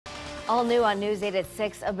All new on News 8 at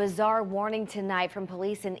 6, a bizarre warning tonight from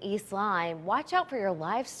police in East Lyme. Watch out for your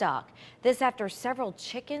livestock. This after several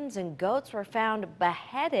chickens and goats were found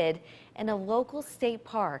beheaded in a local state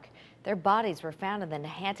park. Their bodies were found in the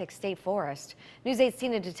Nehantic State Forest. News 8's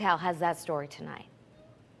Tina Detail has that story tonight.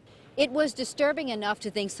 It was disturbing enough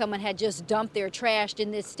to think someone had just dumped their trash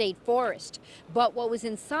in this state forest. But what was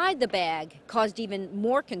inside the bag caused even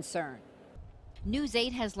more concern. News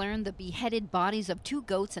 8 has learned the beheaded bodies of 2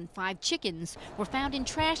 goats and 5 chickens were found in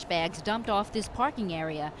trash bags dumped off this parking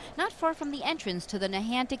area, not far from the entrance to the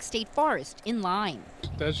Nehantic State Forest in Lyme.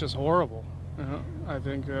 That's just horrible. I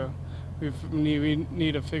think we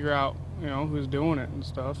need to figure out, who's doing it and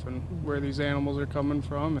stuff and where these animals are coming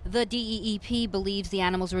from. The DEEP believes the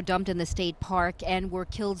animals were dumped in the state park and were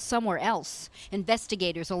killed somewhere else.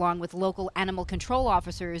 Investigators, along with local animal control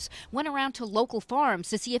officers, went around to local farms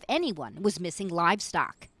to see if anyone was missing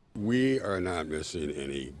livestock. We are not missing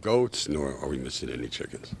any goats, nor are we missing any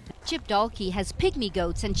chickens. Chip Dahlke has pygmy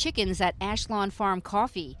goats and chickens at Ashlawn Farm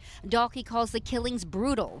Coffee. Dahlke calls the killings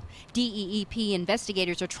brutal. DEEP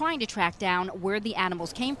investigators are trying to track down where the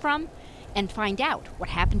animals came from and find out what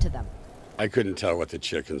happened to them. I couldn't tell what the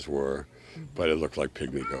chickens were, but it looked like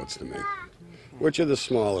pygmy goats to me, which are the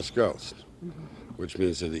smallest goats, which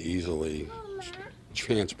means they're the easily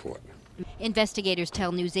transport. Investigators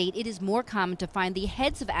tell News 8 it is more common to find the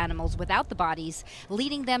heads of animals without the bodies,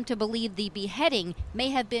 leading them to believe the beheading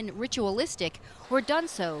may have been ritualistic, or done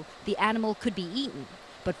so the animal could be eaten.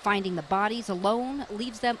 But finding the bodies alone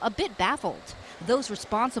leaves them a bit baffled. Those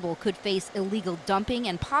responsible could face illegal dumping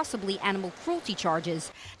and possibly animal cruelty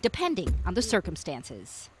charges, depending on the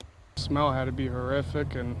circumstances. The smell had to be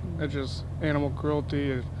horrific, and it's just animal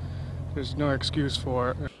cruelty. There's no excuse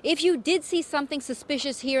for it. If you did see something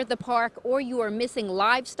suspicious here at the park or you are missing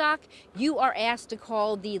livestock, you are asked to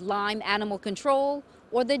call the Lyme Animal Control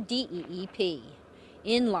or the DEEP.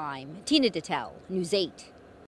 In Lyme, Tina Detail, News 8.